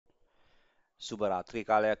සුබ රාත්‍රී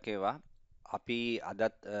කාලයක් වේවා. අපි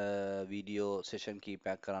අදත් වීඩියෝ සෙෂන්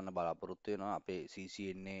කීපයක් කරන්න බලාපොරොත්තු වෙනවා අපේ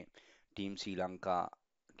CCNA Team ශ්‍රී ලංකා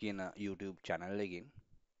කියන YouTube channel එකෙන්.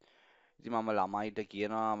 ඉතින් මම ළමයිට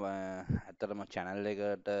කියනවා ඇත්තටම channel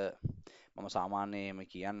එකට මම සාමාන්‍යයෙන් එහෙම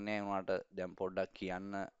කියන්නේ උනාට දැන් පොඩ්ඩක් කියන්න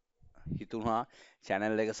හිතුණා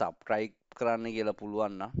channel එක subscribe කරන්න කියලා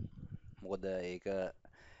පුළුවන් නම්. මොකද ඒක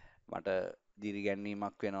මට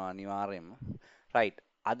දිරිගැන්වීමක් වෙනවා අනිවාර්යයෙන්ම. right.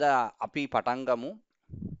 අද අපි පටන් ගමු.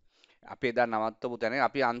 අපි එදා නවත්තපු තැන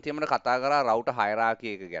අපි අන්තිමට කතා කරා රවුටර් හයරාකි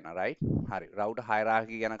එක ගැන right හරි රවුටර්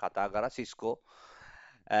හයරාකි ගැන කතා කරා සිස්කෝ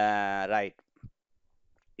right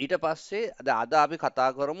ඊට පස්සේ අද අපි කතා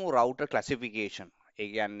කරමු රවුටර් ක්ලැසිෆිකේෂන් ඒ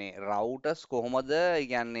කියන්නේ රවුටර්ස් කොහොමද ඒ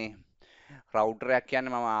කියන්නේ රවුටරයක්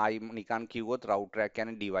කියන්නේ මම ආයි නිකන් කිව්වොත් රවුටරයක්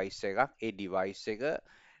කියන්නේ ඩිවයිස් එකක් ඒ ඩිවයිස් එක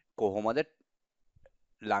කොහොමද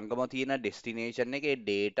ළඟම තියෙන ඩෙස්ටිනේෂන් එකේ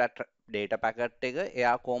ඩේටා පැකට් එක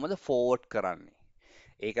එයා කොහොමද ෆෝවර්ඩ් කරන්නේ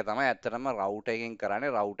ඒක තමයි ඇත්තටම රවුටර් එකෙන්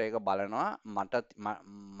කරන්නේ රවුටර් එක බලනවා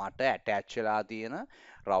මට ඇටච් වෙලා තියෙන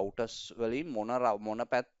රවුටර්ස් වලින් මොන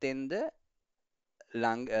පැත්තෙන්ද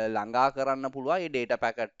ළඟා කරන්න පුළුවන් මේ data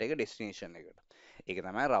packet එක destination එකට. ඒක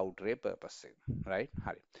තමයි රවුටරේ purpose එක. right?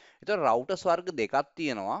 හරි. ඒතකොට routers වර්ග දෙකක්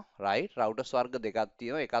තියෙනවා. right? routers වර්ග දෙකක්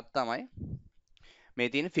තියෙනවා. එකක් තමයි මේ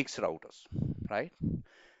තියෙන fixed routers. right?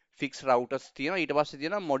 fixed routers තියෙනවා. ඊට පස්සේ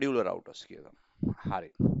තියෙනවා modular routers කියලා.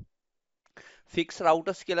 හරි. ෆික්ස්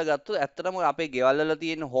රවුටර්ස් කියලා ගත්තොත් ඇත්තටම අපේ ගෙවල් වල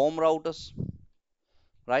තියෙන home routers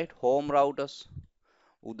right home routers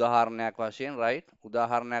උදාහරණයක් වශයෙන් රයිට්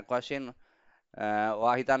උදාහරණයක් වශයෙන්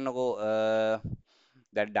ඔයා හිතන්නකෝ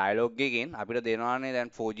දැන් ඩයලොග් එකෙන් අපිට දෙනවානේ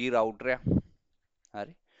දැන් 4G රවුටර් එකක්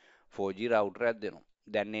හරි 4G රවුටර් එකක්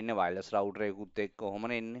දෙනවා දැන් එන්නේ වයර්ලස් රවුටර් එකකුත් එක්ක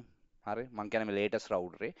කොහොමද එන්නේ හරි මම කියන්නේ මේ ලේටස්ට්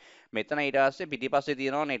රවුටර් එක මෙතන ඊට පස්සේ පිටිපස්සේ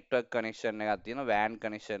තියෙනවා නෙට්වර්ක් කනෙක්ෂන් එකක් තියෙනවා WAN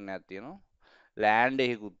කනෙක්ෂන් එකක් තියෙනවා LAN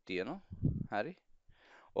එකකුත් තියෙනවා හරි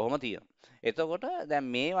ඔහොම තියෙනවා එතකොට දැන්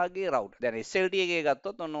මේ වගේ රවුටර් දැන් SLT එකේ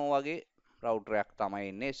ගත්තොත් ඔන්න ඔය වගේ රවුටර් එකක් තමයි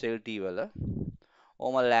ඉන්නේ SLT වල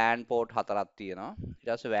ඕම LAN පෝට් හතරක් තියෙනවා ඊට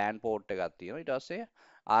පස්සේ WAN පෝට් එකක් තියෙනවා ඊට පස්සේ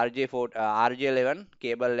RJ11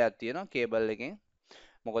 කේබල් එකක් තියෙනවා කේබල් එකෙන්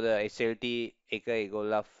මොකද SLT එක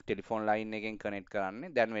ඒගොල්ලෝ ටෙලිෆෝන් ලයින් එකෙන් කනෙක්ට්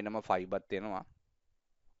කරන්නේ දැන් වෙනම ෆයිබර්ත් එනවා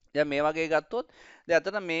දැන් මේ වගේ ගත්තොත් දැන්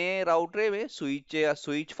අතන මේ රවුටරේ මේ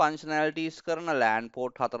ස්විච් ෆන්ක්ෂනැලිටිස් කරන LAN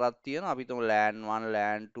පෝට් හතරක් තියෙනවා අපි තුමු LAN 1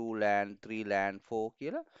 LAN 2 LAN 3 LAN 4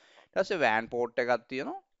 කියලා ඊට පස්සේ WAN පෝට් එකක්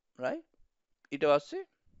තියෙනවා right ඊට පස්සේ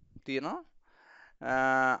තියෙනවා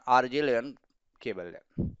RJ11 කේබල් එක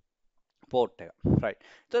පෝට් එක right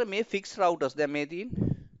එතකොට මේ ෆික්ස් රවුටර්ස් දැන් මේ තියෙන්නේ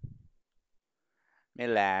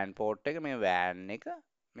මේ LAN පෝට් එක මේ WAN එක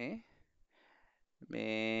මේ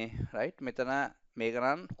right මෙතන මේක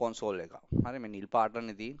නම් කොන්සෝල් එක. හරි මේ නිල්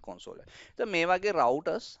පාටනේ තියෙන කොන්සෝල් එක. ඉතින් මේ වගේ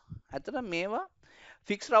රවුටර්ස් ඇත්තට මේවා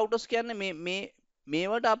ෆික්ස් රවුටර්ස් කියන්නේ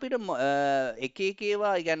මේවට අපිට එක එක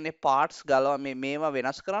ඒවා කියන්නේ පාර්ට්ස් ගලව මේවා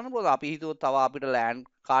වෙනස් කරන්න පුළුවන්. අපි හිතුවොත් තව අපිට LAN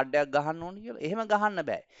කාඩ් එකක් ගහන්න ඕනේ කියලා. එහෙම ගහන්න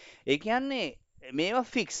බෑ. ඒ කියන්නේ මේවා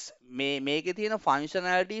ෆික්ස් මේකේ තියෙන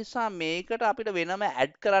ෆන්ක්ෂනැලිටිස් සහ මේකට අපිට වෙනම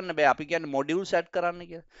ඇඩ් කරන්න බෑ අපි කියන්නේ මොඩියුල්ස් ඇඩ් කරන්න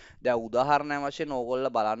කියලා. දැන් උදාහරණයක් වශයෙන්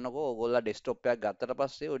ඕගොල්ලෝ බලන්නකෝ ඕගොල්ලෝ ඩෙස්ක්ටොප් එකක් ගත්තට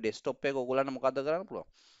පස්සේ ওই ඩෙස්ක්ටොප් එක ඕගොල්ලන්ට මොකද කරන්න පුළුවන්?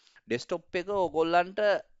 ඩෙස්ක්ටොප් එක ඕගොල්ලන්ට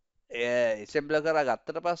එසෙම්බල් කරලා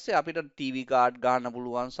ගත්තට පස්සේ අපිට ටීවී කාඩ් ගහන්න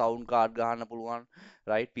පුළුවන් සවුන්ඩ් කාඩ් ගහන්න පුළුවන්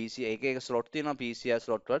රයිට් PC එක එක ස්ලොට් තියෙනවා PCI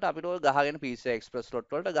ස්ලොට් වලට අපිට ඔය ගහගෙන PCI Express ස්ලොට්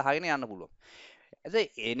වලට ගහගෙන යන්න පුළුවන්.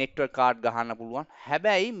 ඒ නෙට්වර්ක් කාඩ් ගහන්න පුළුවන්.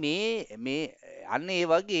 හැබැයි මේ අන්න ඒ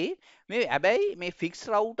වගේ හැබැයි මේ ෆික්ස්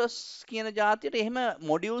රවුටර්ස් කියන જાතියට එහෙම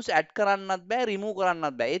මොඩියුල්ස් ඇඩ් කරන්නත් බෑ රිමූව්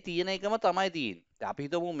කරන්නත් බෑ. ඒ තියෙන එකම තමයි තියෙන්නේ. දැන් අපි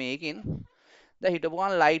හිතමු මේකෙන් දැන් හිතපු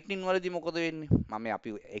ගමන් ලයිට්නින් වලදී මොකද වෙන්නේ? මම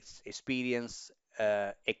අපි එක්ස්පීරියන්ස්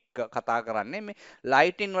එක්ක කතා කරන්නේ මේ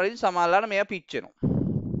ලයිට්නින් වලදී සමහරවල්ලාට මේවා පිච්චෙනවා.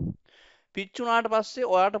 පිච්චුනාට පස්සේ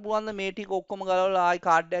ඔයාට පුළුවන් ද මේ ටික ඔක්කොම ගලවලා ආයි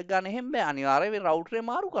කාඩ් එකක් ගන්න එහෙම බෑ. අනිවාර්යයෙන් මේ රවුටරේ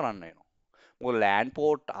මාරු කරන්න වෙනවා. මොකද LAN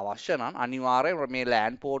පෝට් අවශ්‍ය නම් අනිවාර්යයෙන් මේ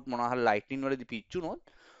LAN පෝට් මොනවා හරි ලයිට්නින් වලදී පිච්චුනොත්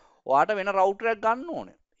ඔයාට වෙන රවුටර් එකක් ගන්න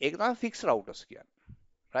ඕනේ. ඒක තමයි ෆික්ස් රවුටර්ස් කියන්නේ.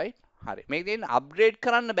 right? හරි. මේක තියෙන අප්ග්‍රේඩ්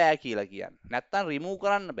කරන්න බෑ කියලා කියන්නේ. නැත්තම් රිමූව්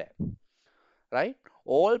කරන්න බෑ. right?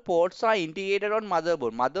 all ports are integrated on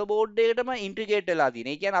motherboard. motherboard එකටම integrate වෙලා තියෙන.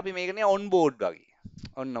 ඒ කියන්නේ අපි මේකනේ on board වගේ.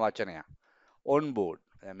 ඔන්න වචනයක්. on board.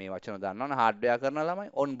 දැන් මේ වචන දන්නවනේ hardware කරන ළමයි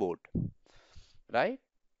on board. right?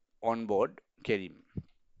 on board කෙලින්.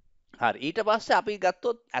 හරි ඊට පස්සේ අපි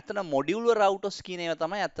ගත්තොත් ඇත්තන මොඩියුලර් රවුටර්ස් කියන ඒවා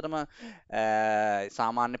තමයි ඇත්තටම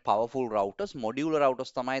සාමාන්‍ය පවර්ෆුල් රවුටර්ස් මොඩියුලර්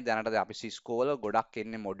රවුටර්ස් තමයි දැනට අපි සිස්කෝ වල ගොඩක්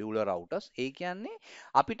එන්නේ මොඩියුලර් රවුටර්ස් ඒ කියන්නේ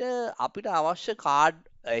අපිට අවශ්‍ය කාඩ්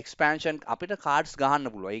එක්ස්පැන්ෂන් අපිට කාඩ්ස්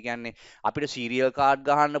ගහන්න පුළුවන් ඒ කියන්නේ අපිට සීරියල් කාඩ්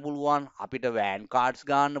ගහන්න පුළුවන් අපිට WAN කාඩ්ස්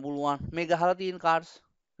ගහන්න පුළුවන් මේ ගහලා තියෙන කාඩ්ස්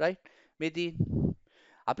රයිට් මේ තියෙන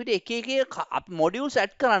අපිට එක එක මොඩියුල්ස්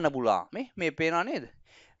ඇඩ් කරන්න පුළුවන්. මේ පේනවා නේද?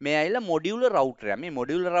 මේ ඇවිල්ලා මොඩියුලර් රවුටර් එක. මේ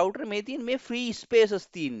මොඩියුලර් රවුටර් මේ තියෙන මේ ෆ්‍රී ස්පේසස්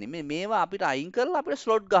තියෙන්නේ. මේවා අපිට අයින් කරලා අපිට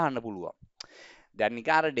ස්ලොට් ගහන්න පුළුවන්. දැන්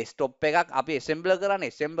නිකන් අර ඩෙස්ක්ටොප් එකක් අපි ඇසෙම්බල්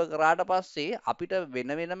කරන්නේ. ඇසෙම්බල් කරාට පස්සේ අපිට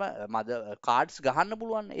වෙන වෙනම මද කාඩ්ස් ගහන්න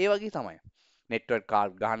පුළුවන්. ඒ වගේ තමයි. නෙට්වර්ක්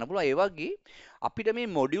කාඩ් ගහන්න පුළුවන්. ඒ වගේ අපිට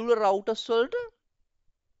මේ මොඩියුලර් රවුටර්ස් වලට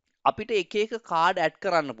අපිට එක එක කාඩ් ඇඩ්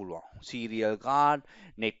කරන්න පුළුවන් සීරියල් කාඩ්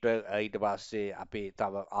නෙට්වර්ක් ඊට පස්සේ අපේ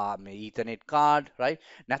තව මේ ඊතර්නෙට් කාඩ් රයිට්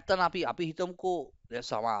නැත්තම් අපි හිතමුකෝ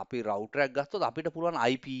දැන් අපි රවුටර් එකක් ගත්තොත් අපිට පුළුවන්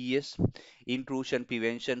IPS intrusion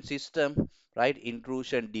prevention system right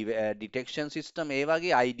intrusion detection system ඒ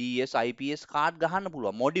වගේ IDS IPS කාඩ් ගහන්න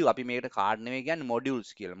පුළුවන් මොඩියුල් අපි මේකට කාඩ් නෙමෙයි කියන්නේ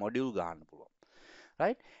මොඩියුල්ස් කියලා මොඩියුල් ගහන්න පුළුවන්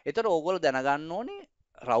right එතකොට ඕගොල්ලෝ දැනගන්න ඕනේ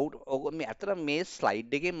රවුට් මේ අතර මේ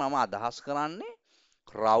ස්ලයිඩ් එකේ මම අදහස් කරන්නේ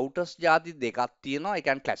රවුටර්ස් ಜಾති දෙකක් තියෙනවා ඒ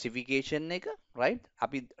කියන්නේ ක්ලැසිෆිකේෂන් එක right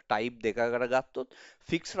අපි ටයිප් දෙකකට ගත්තොත්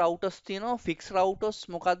ෆික්ස් රවුටර්ස් තියෙනවා ෆික්ස් රවුටර්ස්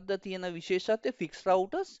මොකක්ද තියෙන විශේෂත්වය ෆික්ස්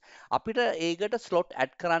රවුටර්ස් අපිට ඒකට ස්ලොට්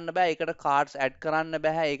ඇඩ් කරන්න බෑ ඒකට කාඩ්ස් ඇඩ් කරන්න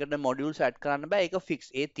බෑ ඒකට මොඩියුල්ස් ඇඩ් කරන්න බෑ ඒක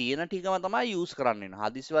ෆික්ස් ඒ තියෙන ටිකම තමයි යූස් කරන්න වෙන්නේ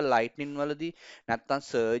හදිසිවල ලයිට්නින් වලදී නැත්තම්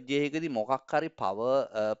සර්ජ් එකකදී මොකක් හරි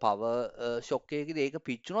පවර් ෂොක් එකකදී ඒක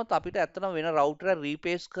පිච්චුනොත් අපිට ඇත්තටම වෙන රවුටර් එක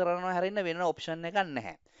රීප්ලේස් කරනවා හැරෙන්න වෙන ඔප්ෂන් එකක්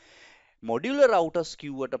නැහැ මොඩියුලර් රවුටර්ස්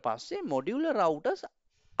කිව්වට පස්සේ මොඩියුලර් රවුටර්ස්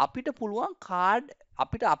අපිට පුළුවන් කාඩ්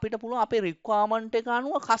අපිට පුළුවන් අපේ රික්වයර්මන්ට් එක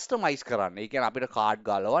අනුව කස්ටමයිස් කරන්න. ඒ කියන්නේ අපිට කාඩ්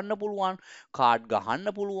ගලවන්න පුළුවන්, කාඩ්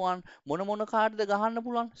ගහන්න පුළුවන්, මොන කාඩ්ද ගහන්න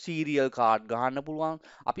පුළුවන්? සීරියල් කාඩ් ගහන්න පුළුවන්.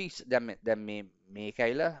 අපි දැන් මේක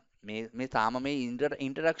ඇවිල්ලා මේ තාම මේ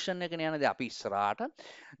ඉන්ටරැක්ෂන් එකනේ යන්නේ. දැන් අපි ඉස්සරහට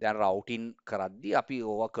දැන් රවුටින් කරද්දී අපි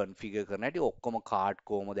ඕවා කන්ෆිගර් කරන හැටි ඔක්කොම කාඩ්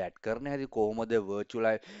කොහොමද ඇඩ් කරන්න හැටි කොහොමද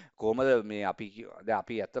වර්චුවලයි කොහොමද මේ අපි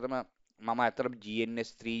ඇත්තටම මම ඇත්තටම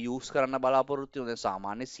GNS3 යූස් කරන්න බලාපොරොත්තු වෙනවා. දැන්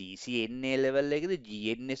සාමාන්‍ය CCNA level එකේදී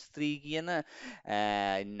GNS3 කියන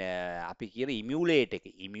අපි කියන ඉමියුලේට් එක.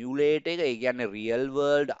 ඉමියුලේට් එක ඒ කියන්නේ real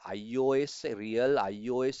world iOS real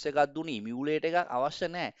iOS එකක් දුන්න ඉමියුලේට් එකක්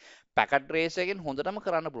අවශ්‍ය නැහැ. පැකට් රේස් එකෙන් හොඳටම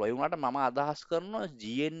කරන්න පුළුවන්. ඒ වුණාට මම අදහස් කරනවා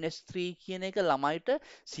GNS3 කියන එක ළමයිට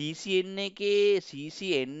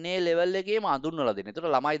CCNA level එකේම අඳුන්වලා දෙන්න. ඒතකොට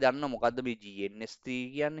ළමයි දන්නවා මොකද්ද මේ GNS3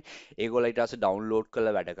 කියන්නේ. ඒගොල්ලෝ ඊට පස්සේ ඩවුන්ලෝඩ්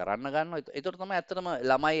කරලා වැඩ කරන්න ගන්නවා. ඒතකොට තමයි ඇත්තටම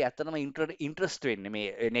ළමයි ඇත්තටම ඉන්ටරෙස්ට් වෙන්නේ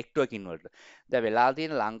මේ නෙට්වර්කින් වලට. දැන් වෙලා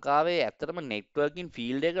තියෙන ලංකාවේ ඇත්තටම නෙට්වර්කින්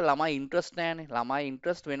ෆීල්ඩ් එක ළමයි ඉන්ටරෙස්ට් නැහැනේ. ළමයි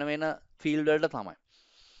ඉන්ටරෙස්ට් වෙන ෆීල්ඩ් වලට තමයි.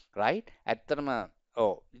 රයිට්? ඇත්තටම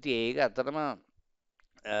ඔව්. ඉතින් ඒක ඇත්තටම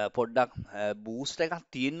පොඩ්ඩක් බූස්ට් එකක්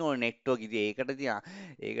තියෙන්න ඕනේ නෙට්වර්ක් ඉතින්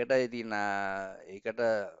ඒකට ඉතින් ඒකට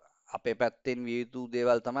අපේ පැත්තෙන් විය යුතු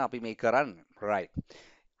දේවල් තමයි අපි මේ කරන්නේ රයිට්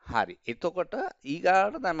හරි එතකොට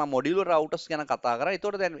ඊගාට දැන් මම මොඩියුලර් රවුටර්ස් ගැන කතා කරා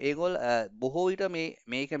එතකොට දැන් ඒගොල්ල බොහෝ විට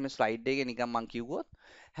මේක මේ ස්ලයිඩ් එකේ නිකන් මම කිව්වොත්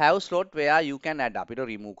have slot where you can add අපිට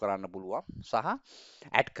remove කරන්න පුළුවන් සහ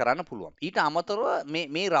add කරන්න පුළුවන් ඊට අමතරව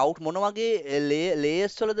මේ රවුට් මොන වගේ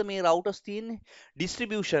layers වලද මේ routers තියෙන්නේ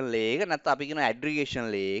distribution layer එක නැත්නම් අපි කියන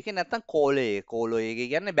aggregation layer එක නැත්නම් core එක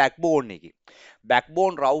කියන්නේ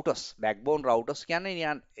backbone routers කියන්නේ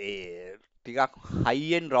නිකන් ටිකක්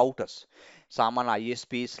high end routers සාමාන්‍ය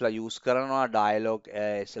ISPs ලා use කරනවා dialog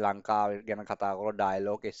ශ්‍රී ලංකාව ගැන කතා කරලා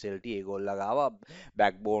dialog SLT ඒගොල්ලෝ ගාව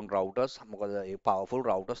backbone routers මොකද ඒ powerful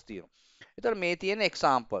routers තියෙනවා. ඒතර මේ තියෙන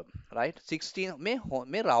example right 16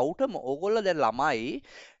 මේ router ඕගොල්ලෝ දැන් ළමයි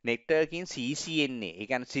networking CCNA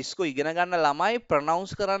ඒ කියන්නේ Cisco ඉගෙන ගන්න ළමයි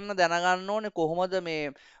pronounce කරන්න දැනගන්න ඕනේ කොහොමද මේ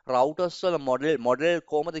routers වල model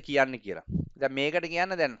කොහොමද කියන්නේ කියලා. දැන් මේකට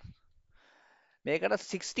කියන්න දැන් මේකට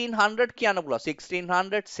 1600 කියන්න පුළුවන්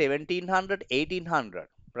 1600 1700 1800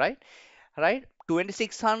 right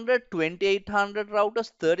 2600 2800 routers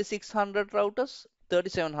 3600 routers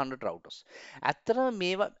 3700 routers ඇත්තටම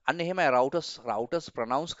මේවා අන්න එහෙමයි routers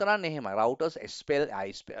pronounce කරන්නේ එහෙමයි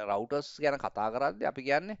routers ගැන කතා කරද්දී අපි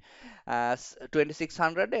කියන්නේ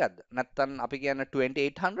 2600 එකක්ද නැත්නම් අපි කියන්නේ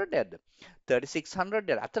 2800 එකක්ද 3600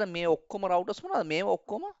 එකක්ද ඇත්තට මේ ඔක්කොම routers මොනවද මේවා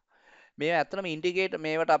ඔක්කොම මේ ඇත්තටම ඉන්ටිග්‍රේට්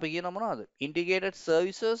මේවට අපි කියන මොනවද integrated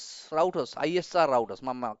services routers ISR routers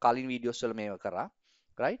මම කලින් වීඩියෝස් වල මේව කරා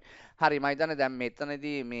රයිට් හරි මම හිතන්නේ දැන්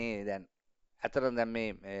මෙතනදී මේ දැන් ඇත්තටම දැන්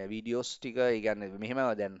මේ වීඩියෝස් ටික ඒ කියන්නේ මෙහෙම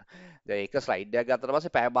දැන් එක ස්ලයිඩ් එකක් ගත්තට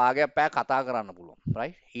පස්සේ පැය භාගයක් පැය කතා කරන්න පුළුවන්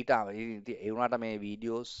රයිට් ඊට ඒ වුණාට මේ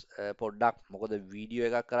වීඩියෝස් පොඩ්ඩක් මොකද වීඩියෝ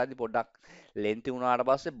එකක් කරද්දි පොඩ්ඩක් ලෙන්ති වුණාට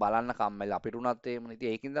පස්සේ බලන්න කම්මැලි අපිට උනත් එහෙමනේ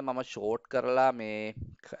ඉතින් ඒකින්ද මම ෂෝට් කරලා මේ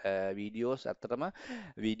වීඩියෝස් ඇත්තටම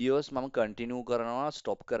වීඩියෝස් මම කන්ටිනියු කරනවා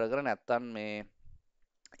ස්ටොප් කර නැත්තම් මේ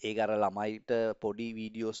ඒක අර ළමයිට පොඩි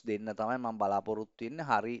වීඩියෝස් දෙන්න තමයි මම බලාපොරොත්තු වෙන්නේ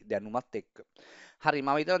හරි දැනුමත් එක්ක. හරි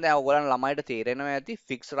මම හිතනවා දැන් ඔයගොල්ලන් ළමයිට තේරෙනවා ඇති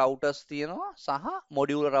ෆික්ස් රවුටර්ස් තියෙනවා සහ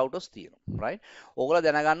මොඩියුලර් රවුටර්ස් තියෙනවා right. ඕගොල්ලෝ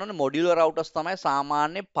දැනගන්න ඕනේ මොඩියුලර් රවුටර්ස් තමයි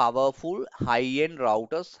සාමාන්‍ය පවර්ෆුල් හයි එන්ඩ්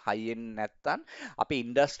රවුටර්ස් හයි එන්ඩ් නැත්තම් අපි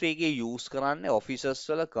ඉන්ඩස්ට්‍රි එකේ යූස් කරන්නේ ඔෆිසස්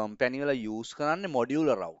වල කම්පැනි වල යූස් කරන්නේ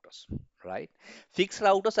මොඩියුලර් රවුටර්ස් right. ෆික්ස්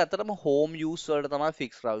රවුටර්ස් ඇත්තටම හෝම් යූස් වලට තමයි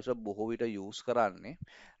ෆික්ස් රවුටර් බොහෝ විට යූස් කරන්නේ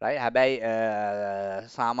right. හැබැයි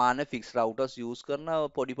සාමාන්‍ය ෆික්ස් රවුටර්ස් යූස් කරන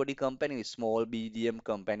පොඩි පොඩි කම්පැනි ස්මෝල් BDM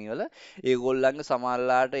කම්පැනි වල ඒගොල්ලන්ගේ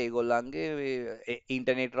සමහරලාට ඒගොල්ලන්ගේ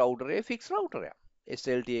ඉන්ටර්නෙට් රවුටරේ ෆික්ස් රවුටරයක්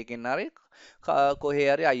SLT එකෙන් හරි කොහේ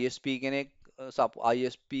හරි ISP කෙනෙක්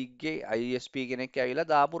ISP ගේ ISP කෙනෙක් ඇවිල්ලා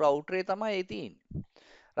දාපු රවුටරේ තමයි ඒ තියෙන්නේ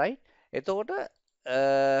right. එතකොට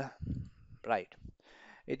right.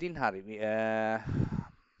 ඉතින් හරි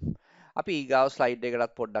අපි ඊගාව ස්ලයිඩ්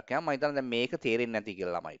එකටත් පොඩ්ඩක් යමු. මම හිතන්නේ දැන් මේක තේරෙන්නේ නැති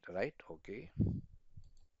කියලා ළමයිට right. okay.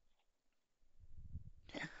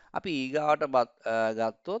 අපි ඊගාවට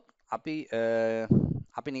ගත්තොත් අපි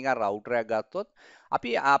නිකන් රවුටර් එකක් ගත්තොත්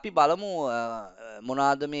අපි බලමු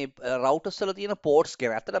මොනවාද මේ රවුටර්ස් වල තියෙන පෝර්ට්ස්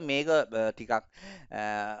කියලා. ඇත්තට මේක ටිකක්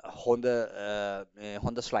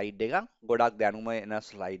හොඳ ස්ලයිඩ් එකක්. ගොඩක් දැනුම එන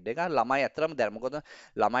ස්ලයිඩ් එකක්. ළමයි ඇත්තටම දැන මොකද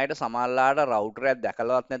ළමයිට සමහරලාට රවුටර් එකක්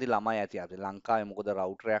දැකලවත් නැති ළමයි ඇති අපේ ලංකාවේ. මොකද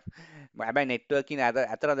රවුටර් එකක් හැබැයි නෙට්වර්කින්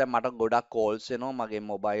ඇත්තට දැන් මට ගොඩක් කෝල්ස් එනවා මගේ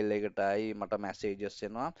මොබයිල් එකටයි මට මැසේජස්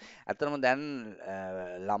එනවා. ඇත්තටම දැන්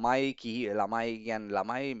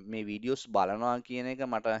ළමයි මේ වීඩියෝස් බලනවා කියන එක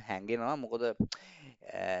මට හැඟෙනවා මොකද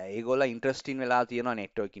ඒගොල්ලෝ ඉන්ටරෙස්ටින් වෙලා තියෙනවා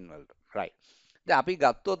නෙට්වර්කින් වලට right. දැන් අපි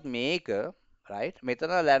ගත්තොත් මේක right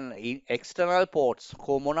මෙතන දැන් එක්ස්ටර්නල් පෝර්ට්ස්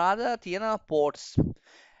මොනවාද තියෙන පෝර්ට්ස්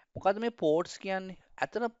මොකද්ද මේ පෝර්ට්ස් කියන්නේ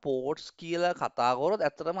ඇත්තට පෝර්ට්ස් කියලා කතා කරොත්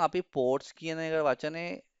ඇත්තටම අපි පෝර්ට්ස් කියන එක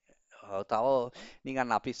වචනේ තව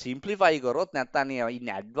නිකන් අපි සිම්ප්ලිෆයි කරොත් නැත්නම්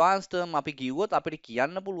ඉන් ඇඩ්වාන්ස් ටර්ම් අපි කිව්වොත් අපිට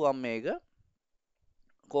කියන්න පුළුවන් මේක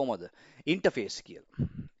කොහොමද ඉන්ටර්ෆේස් කියලා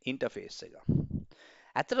ඉන්ටර්ෆේස් එක.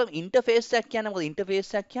 ඇත්තටම ඉන්ටර්ෆේස් එකක් කියන්නේ මොකද ඉන්ටර්ෆේස්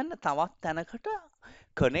එකක් කියන්නේ තවත් තැනකට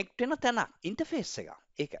කනෙක්ට් වෙන තැනක් ඉන්ටර්ෆේස් එක.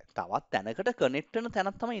 ඒකයි. තවත් තැනකට කනෙක්ට් වෙන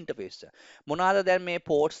තැනක් තමයි ඉන්ටර්ෆේස් එක. මොනවාද දැන් මේ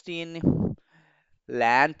පෝර්ට්ස් තියෙන්නේ?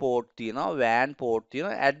 LAN පෝර්ට් තියෙනවා, WAN පෝර්ට්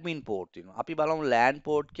තියෙනවා, ඇඩ්මින් පෝර්ට් තියෙනවා. අපි බලමු LAN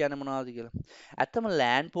පෝර්ට් කියන්නේ මොනවද කියලා. ඇත්තම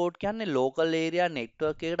LAN පෝර්ට් කියන්නේ ලෝකල් ඒරියා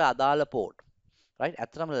නෙට්වර්ක් එකට අදාළ පෝර්ට්. right.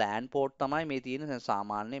 ඇත්තටම LAN පෝර්ට් තමයි මේ තියෙන්නේ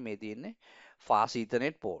සාමාන්‍ය මේ තියෙන්නේ fast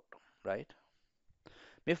ethernet port right.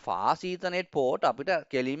 මේ fast ethernet port අපිට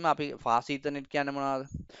කෙලින්ම අපි fast ethernet කියන්නේ මොනවද?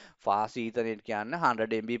 fast ethernet කියන්නේ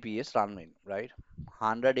 100 Mbps run වෙන right.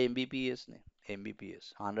 100 Mbps නේ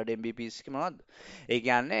Mbps 100 Mbps මොනවද? ඒ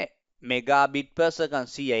කියන්නේ megabit per second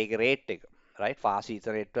C එක rate එක right. fast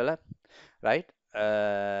ethernet වල right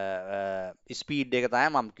ස්පීඩ් එක තමයි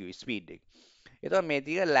මම කිව්වේ ස්පීඩ් එක. එතකොට මේ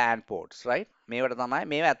තියෙන LAN ports right. මේවට තමයි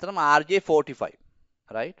මේවා ඇත්තටම RJ45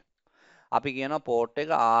 right. අපි කියන පෝර්ට්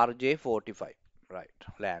එක RJ45 right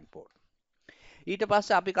LAN port. ඊට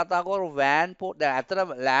පස්සේ අපි කතා කරමු WAN port. දැන්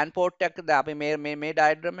ඇත්තට LAN port එක දැන් අපි මේ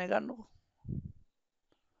ඩයග්‍රෑම් එක ගන්නකො.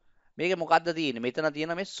 මේක මොකද්ද තියෙන්නේ? මෙතන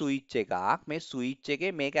තියෙන මේ ස්විච් එකක්. මේ ස්විච්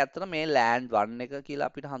එකේ මේක ඇත්තට මේ LAN 1 එක කියලා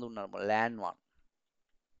අපිට හඳුන්වනවා. LAN 1.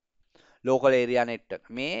 local area network.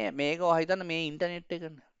 මේක ඔය හිතන්න මේ ඉන්ටර්නෙට්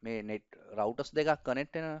එකනේ. මේ net routers දෙකක්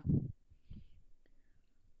කනෙක්ට් වෙනවා.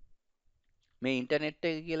 මේ ඉන්ටර්නෙට්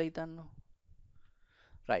එක කියලා හිතන්නකො.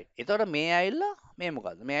 right. එතකොට මේ ඇවිල්ලා මේ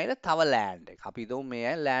මොකද්ද? මේ ඇවිල්ලා තව LAN එක. අපි හිතමු මේ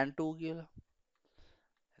ඇයි LAN 2 කියලා.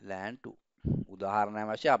 LAN 2. උදාහරණයක්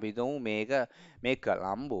වශයෙන් අපි හිතමු මේ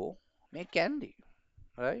කොලම්බෝ මේ කැන්ඩි.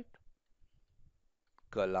 right.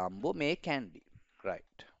 කොලම්බෝ මේ කැන්ඩි.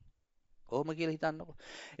 right. කොහොම කියලා හිතන්නකො.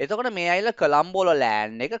 එතකොට මේ ඇවිල්ලා කොලම්බෝ වල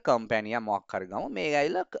LAN එක කම්පැනියක් මොකක් හරි ගමු. මේ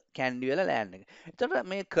ඇවිල්ලා කැන්ඩි වල LAN එක. එතකොට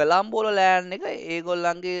මේ කොලම්බෝ වල LAN එක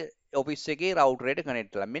ඒගොල්ලන්ගේ ඔෆිස් එකේ රවුටර් එකට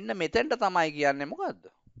කනෙක්ට් කරලා. මෙන්න මෙතෙන්ට තමයි කියන්නේ මොකද්ද?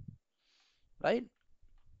 right.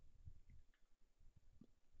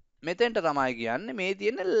 මෙතෙන්ට තමයි කියන්නේ මේ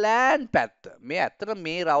තියෙන LAN පැත්ත. මේ ඇත්තට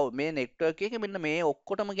මේ නෙට්වර්ක් එකේ මෙන්න මේ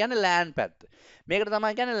ඔක්කොටම කියන්නේ LAN පැත්ත. මේකට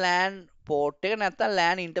තමයි කියන්නේ LAN port එක නැත්නම්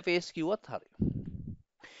LAN interface කිව්වත් හරි.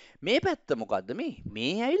 මේ පැත්ත මොකද්ද මේ?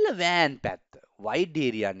 මේ ඇවිල්ලා WAN පැත්ත. wide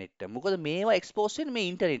area net. මොකද මේවා expose වෙන්නේ මේ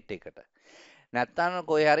ඉන්ටර්නෙට් එකට. නැත්නම්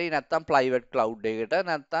කොහේ හරි නැත්නම් private cloud එකකට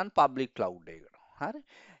නැත්නම් public cloud එකකට. හරි.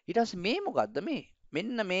 ඊට පස්සේ මේ මොකද්ද මේ?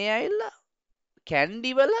 මෙන්න මේ ඇවිල්ලා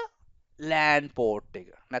කැන්ඩි වල LAN port එක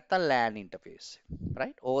නැත්නම් LAN interface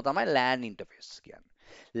right. ඕක තමයි LAN interface කියන්නේ.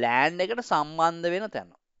 LAN එකට සම්බන්ධ වෙන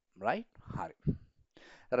තැන right. හරි.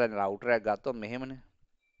 දැන් router එකක් ගත්තොත් මෙහෙමනේ.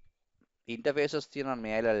 interfaces තියෙනවා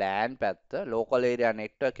මේ ඇවිල්ලා LAN පැත්ත, local area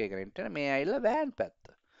network එක නෙට් මේ ඇවිල්ලා WAN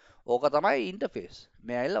පැත්ත. ඕක තමයි interface.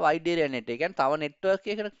 මේ ඇවිල්ලා wide area net එක කියන්නේ තව network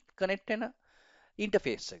එකකට connect වෙන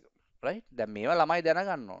interface එක. right? දැන් මේවා ළමයි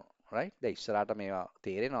දැනගන්න ඕන, right? දැන් ඉස්සරහට මේවා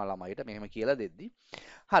තේරෙනවා ළමයිට මෙහෙම කියලා දෙද්දි.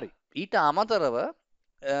 හරි. ඊට අමතරව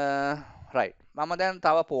right. මම දැන්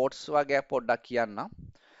තව පෝට්ස් වගේ පොඩ්ඩක් කියන්නම්.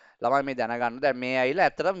 ළමයි මේ දැනගන්න. දැන් මේ ඇවිල්ලා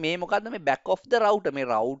ඇත්තටම මේ මොකද්ද මේ back of the router මේ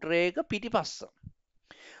router එක පිටිපස්ස.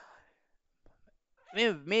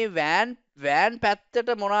 මේ වෑන්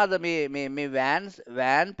පැත්තට මොනවාද මේ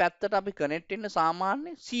වෑන් පැත්තට අපි කනෙක්ට් වෙන්න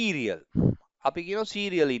සාමාන්‍ය සීරියල්. අපි කියනවා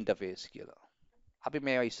සීරියල් ඉන්ටර්ෆේස් කියලා. අපි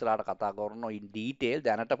මේවා ඉස්සරහට කතා කරනවා in detail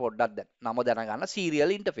දැනට පොඩ්ඩක් නම දැනගන්න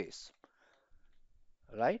serial interface.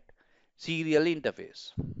 right? Serial interface.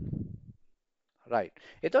 right.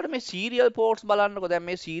 එතකොට මේ සීරියල් පෝර්ට්ස් බලන්නකෝ දැන්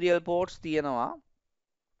මේ සීරියල් පෝර්ට්ස් තියෙනවා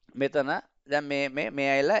මෙතන දැන් මේ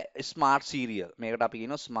ඇවිල්ලා ස්මාර්ට් සීරියල්. මේකට අපි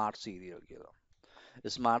කියනවා ස්මාර්ට් සීරියල් කියලා.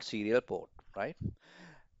 Smart serial port. right?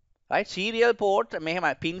 right serial port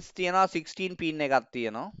මෙහෙමයි pins තියෙනවා 16 pin එකක්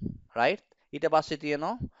තියෙනවා right ඊට පස්සේ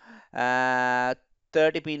තියෙනවා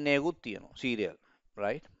 30 pin එකකුත් තියෙනවා serial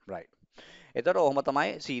right එතකොට ඔහොම තමයි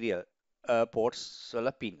serial ports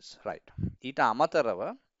වල pins right ඊට අමතරව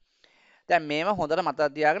දැන් මේවා හොඳට මතක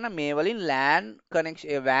තියාගන්න මේ වලින් LAN connection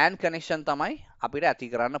WAN connection තමයි අපිට ඇති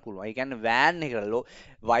කරන්න පුළුවන්. ඒ කියන්නේ WAN එකට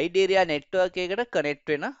wide area network එකකට connect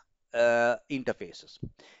වෙන interfaces.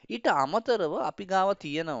 ඊට අමතරව අපි ගාව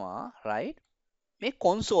තියෙනවා right මේ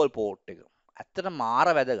console port එක. ඇත්තට මාර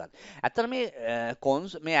වැදගත්. ඇත්තට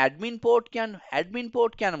මේ admin port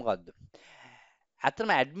කියන්නේ මොකද්ද?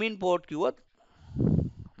 ඇත්තටම admin port කිව්වොත්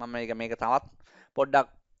මම මේක තවත් පොඩ්ඩක්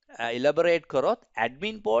elaborate කරොත්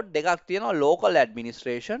admin port දෙකක් තියෙනවා local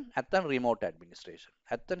administration නැත්නම් remote administration.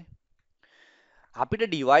 ඇත්තනේ. අපිට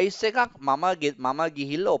device එකක් මම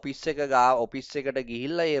ගිහිල්ලා office එකට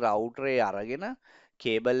ගිහිල්ලා ඒ router එක අරගෙන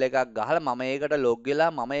කේබල් එකක් ගහලා මම ඒකට log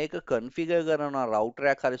වෙලා මම ඒක configure කරනවා router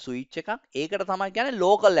එකක් හරි switch එකක්. ඒකට තමයි කියන්නේ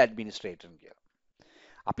local administration කියලා.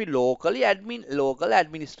 අපි local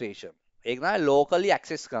administration. ඒක තමයි locally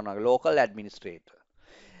access කරනවා local administrator.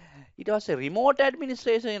 ඊට පස්සේ remote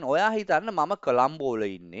administration ඔයා හිතන්න මම කොළඹ වල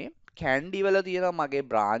ඉන්නේ කැන්ඩි වල තියෙනවා මගේ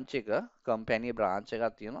බ්‍රාන්ච් එක කම්පැනි බ්‍රාන්ච්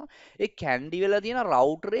එකක් තියෙනවා ඒ කැන්ඩි වල තියෙන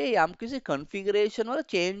router එකේ යම්කිසි configuration වල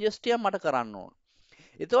changes ටික මට කරන්න ඕන.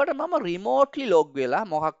 එතකොට මම remotely log වෙලා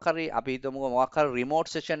මොකක් හරි අපි හිතමුකෝ මොකක් හරි remote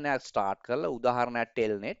session එකක් start කරලා උදාහරණයක්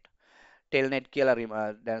telnet කියලා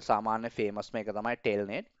දැන් සාමාන්‍ය famous මේක තමයි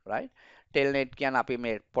telnet right telnet කියන්නේ අපි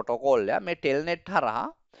මේ protocol එක මේ telnet හරහා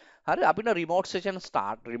හරි අපිට remote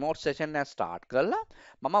session එක start කරලා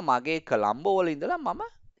මම මගේ කොළඹ වල ඉඳලා මම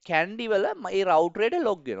කැන්ඩි වල මේ router එකට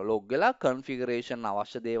log වෙනවා log වෙලා configuration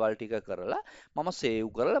අවශ්‍ය දේවල් ටික කරලා මම save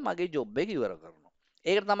කරලා මගේ job එක ඉවර කරනවා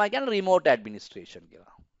ඒකට තමයි කියන්නේ remote administration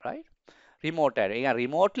කියලා right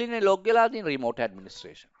remotely නේ log වෙලා තියෙන remote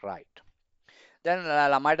administration right දැන්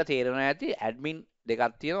ළමයිට තේරෙනවා ඇති admin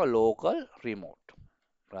දෙකක් තියෙනවා local remote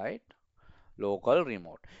right local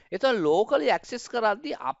remote. එතකොට locally access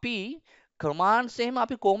කරද්දී අපි commands එහෙම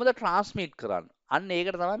අපි කොහොමද transmit කරන්නේ? අන්න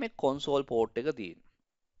ඒකට තමයි මේ console port එක තියෙන්නේ.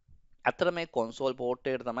 අතර මේ console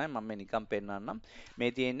port එකට තමයි මම මේ නිකන් පෙන්නන්නම්.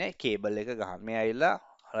 මේ තියෙන්නේ cable එක ගහන්න. මේ ඇවිල්ලා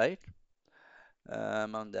right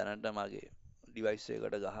මම දැනට මගේ device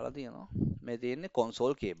එකට ගහලා තියෙනවා. මේ තියෙන්නේ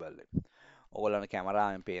console cable එක. ඔයගොල්ලන්ට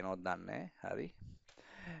කැමරාවෙන් පේනවද දන්නේ නැහැ. හරි.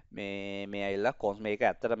 මේ ඇවිල්ලා මේක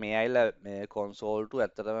ඇත්තට මේ ඇවිල්ලා මේ console to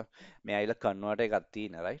ඇත්තටම මේ ඇවිල්ලා converter එකක්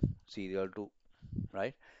තියෙන right serial to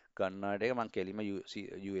right converter එක මම කෙලින්ම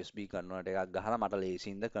USB converter එකක් ගහලා මට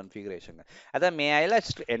ලේසියින්ද configuration එක. අද මේ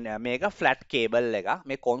ඇවිල්ලා මේක flat cable එක.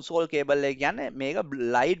 මේ console cable එක කියන්නේ මේක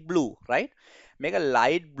light blue right මේක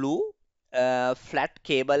light blue flat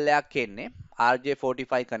cable එකක් එන්නේ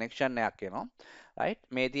RJ45 connection එකක් එනවා. right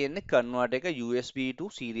මේ තියෙන්නේ convert එක USB to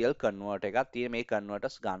serial convert එකක් තියෙන මේ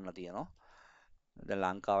converters ගන්න තියෙනවා දැන්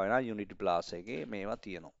ලංකාවේ නම් Unity Plus එකේ මේවා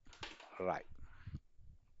තියෙනවා right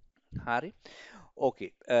හරි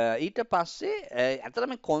okay ඊට පස්සේ අතන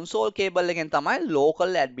මේ console cable එකෙන් තමයි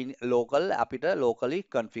local අපිට locally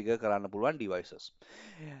configure කරන්න පුළුවන් devices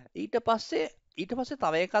ඊට පස්සේ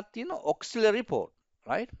තව එකක් තියෙනවා auxiliary port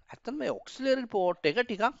right අතන මේ auxiliary port එක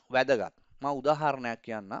ටිකක් වැදගත් මම උදාහරණයක්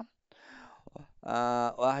කියන්නම්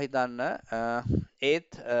ඔයා හිතන්න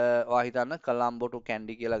ඔයා හිතන්න කොළඹ to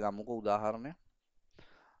කැන්ඩි කියලා ගමුකෝ උදාහරණයක්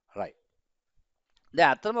right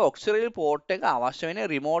දැන් අතනම auxiliary port එක අවශ්‍ය වෙන්නේ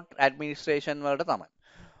remote administration වලට තමයි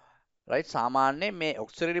right සාමාන්‍යයෙන් මේ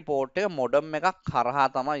auxiliary port එක modem එකක් කරහා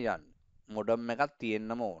තමයි යන්නේ modem එකක්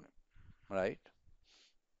තියෙන්නම ඕනේ right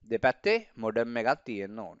දෙපැත්තේ modem එකක්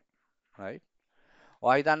තියෙන්න ඕනේ right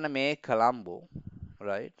ඔයා හිතන්න මේ කොළඹ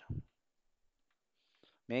right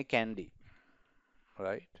මේ කැන්ඩි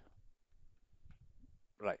right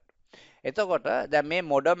එතකොට දැන් මේ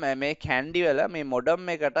මොඩම් මේ කැන්ඩි වල මේ මොඩම්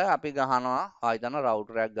එකට අපි ගහනවා ආයතන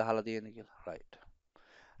රවුටර් එකක් ගහලා තියෙන කියලා right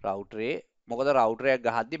රවුටරේ මොකද රවුටරයක්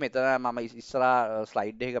ගහද්දි මෙතන මම ඉස්සරහා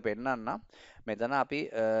ස්ලයිඩ් එක පෙන්නන්නම්. මෙතන අපි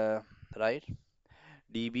රයිට්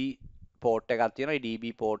DB පෝට් එකක් තියෙනවා. ඒ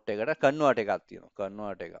DB පෝට් එකට කන්වර්ට් එකක් තියෙනවා.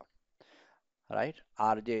 කන්වර්ට් එක. රයිට්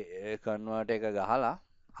RJ කන්වර්ට් එක ගහලා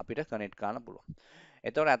අපිට කනෙක්ට් කරන්න පුළුවන්.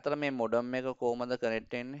 එතකොට ඇත්තට මේ මොඩම් එක කොහමද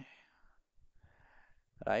කනෙක්ට් වෙන්නේ?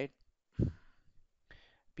 රයිට්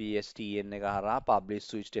PSTN එක හරහා publish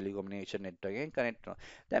switch telecommunication network එකෙන් connect වෙනවා.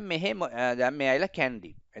 දැන් දැන් මේ ඇවිල්ලා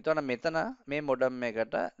candy. එතකොට මෙතන මේ modem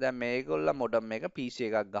එකට දැන් මේගොල්ල modem එක PC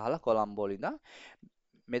එකක් ගහලා කොළඹ ඉඳන්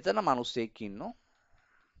මෙතන මිනිස්සෙක් ඉන්නවා.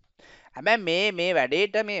 හැබැයි මේ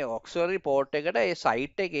වැඩේට මේ auxiliary port එකට ඒ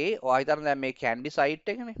site එකේ ඔයා හිතන්න දැන් මේ candy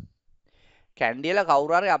site එකනේ. candy වල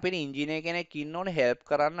කවුරු හරි අපේ engineer කෙනෙක් ඉන්න ඕනේ help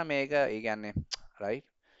කරන්න මේක ඒ කියන්නේ right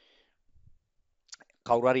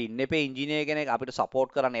කවුරු හරි ඉන්න එපේ ඉංජිනේර කෙනෙක් අපිට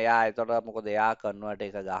සපෝට් කරන්න. එයා එතකොට මොකද එයා කන්වර්ට්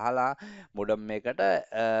එක ගහලා මොඩම් එකට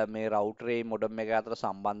මේ රවුටරේ මොඩම් එක අතර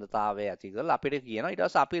සම්බන්ධතාවය ඇති කරලා අපිට කියනවා ඊට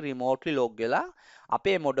පස්සේ අපි රිමෝට්ලි ලොග් වෙලා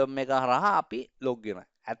අපේ මොඩම් එක හරහා අපි ලොග් වෙනවා.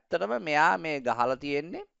 ඇත්තටම මෙයා මේ ගහලා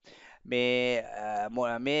තියෙන්නේ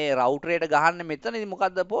මේ රවුටරේට ගහන්නේ මෙතනදි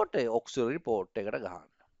මොකද්ද පෝට් එක? ඔක්සිලරි පෝට් එකට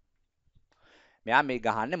ගහන්න. මෙයා මේ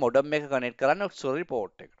ගහන්නේ මොඩම් එක කනෙක්ට් කරන්නේ ඔක්සිලරි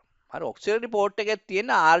පෝට් එකට. හරි ඔක්සිලරි පෝට් එකේ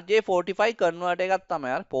තියෙන RJ45 කන්වර්ටර් එකක්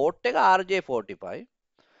තමයි. හරි පෝට් එක RJ45.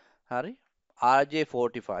 හරි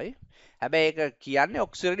RJ45. හැබැයි ඒක කියන්නේ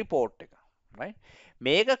ඔක්සිලරි පෝට් එක. right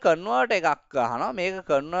මේක කන්වර්ටර් එකක් ගහනවා. මේක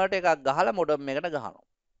කන්වර්ටර් එකක් ගහලා මොඩම් එකට ගහනවා.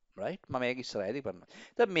 right මම මේක ඉස්සරහදී කරනවා.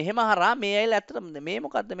 ඉතින් මෙහෙම හරහා මේ ඇයිල ඇත්තටම මේ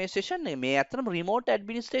මොකද්ද මේ සෙෂන් එක? මේ ඇත්තටම රිමෝට්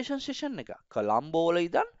ඇඩ්මිනිස්ට්‍රේෂන් සෙෂන් එක. කොලම්බෝ වල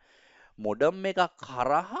ඉඳන් මොඩම් එකක්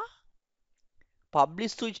හරහා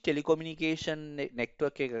publish switch telecommunication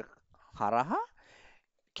network එක හරහා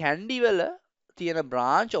කැන්ඩි වල තියෙන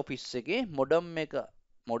බ්‍රාන්ච් ඔෆිස් එකේ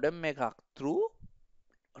මොඩම් එකක් through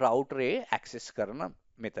රවුටරේ ඇක්සස් කරන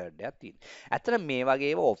මෙතඩ් එකක් තියෙනවා. ඇත්තට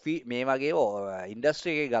මේ වගේ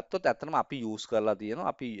ඉන්ඩස්ට්‍රි එකේ ගත්තොත් ඇත්තටම අපි යූස් කරලා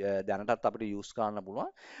තියෙනවා. අපි දැනටත් අපිට යූස් කරන්න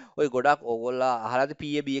පුළුවන්. ඔය ගොඩක් ඕගොල්ලෝ අහලා ඇති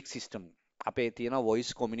PABX සිස්ටම්. අපේ තියෙන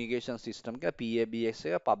voice communication system එක PABX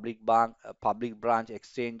එක public branch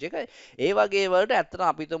exchange එක ඒ වගේ වලට ඇත්තට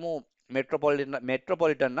අපි හිතමු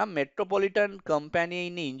මෙට්‍රොපොලිටන් නම් මෙට්‍රොපොලිටන් කම්පැනි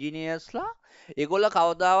ඉන්න ඉංජිනියර්ස්ලා ඒගොල්ලෝ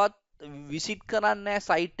කවදාවත් විසිට් කරන්නේ නැහැ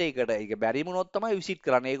සයිට් එකකට. ඒක බැරි වුණොත් තමයි විසිට්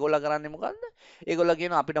කරන්නේ. ඒගොල්ලෝ කරන්නේ මොකද්ද? ඒගොල්ලෝ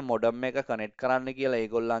කියනවා අපිට මොඩම් එක කනෙක්ට් කරන්න කියලා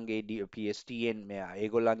ඒගොල්ලන්ගේ PSTN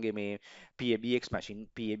ඒගොල්ලන්ගේ මේ PABX machine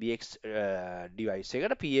PABX device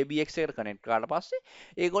එකට PABX එකට කනෙක්ට් කරාට පස්සේ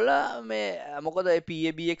ඒගොල්ලෝ මේ මොකද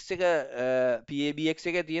PABX එක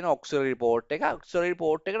PABX එකේ තියෙන auxiliary port එක auxiliary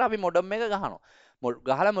port එකට අපි මොඩම් එක ගහනවා.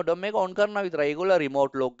 ගහලා මොඩම් එක on කරනවා විතරයි. ඒගොල්ලෝ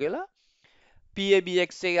remote log වෙලා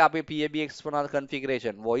PABX එක අපේ PABX මොනවද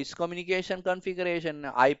configuration voice communication configuration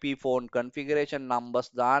IP phone configuration numbers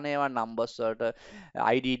දාන ඒවා numbers වලට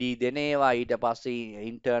IDD දෙන ඒවා ඊට පස්සේ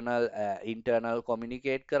internal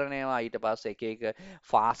communicate කරන ඒවා ඊට පස්සේ එක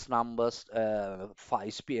fast numbers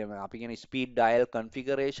අපි කියන speed dial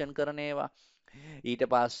configuration කරන ඒවා ඊට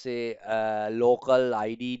පස්සේ local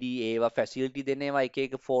IDD ඒවා facility දෙන ඒවා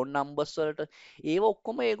එක phone numbers වලට ඒවා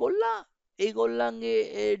ඔක්කොම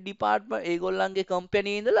ඒගොල්ලන්ගේ ඩිපාර්ට්මන්ට් ඒගොල්ලන්ගේ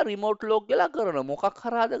කම්පැනි ඉඳලා රිමෝට් ලොග් වෙලා කරන මොකක්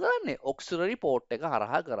හරහාද කරන්නේ ඔක්සිලරි පෝට් එක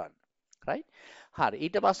හරහා කරන්නේ රයිට් හරි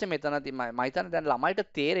ඊට පස්සේ මෙතනදී මම හිතන්නේ දැන් ළමයිට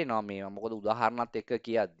තේරෙනවා මේවා මොකද උදාහරණත් එක්ක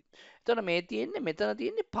කියද්දි එතකොට මෙතන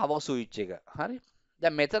තියෙන්නේ පවර් ස්විච් එක හරි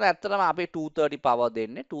දැන් මෙතන ඇත්තටම අපි 230 පවර්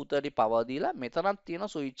දෙන්නේ 230 පවර් දීලා මෙතනක් තියෙන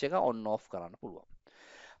ස්විච් එක ඔන් ඔෆ් කරන්න පුළුවන්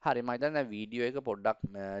හරි මම හිතන්නේ දැන් වීඩියෝ එක පොඩ්ඩක්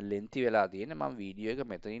ලෙන්ති වෙලා තියෙන්නේ මම වීඩියෝ එක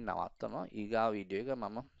මෙතනින් නවත්තනවා ඊගා වීඩියෝ එක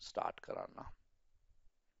මම ස්ටාර්ට් කරන්නම්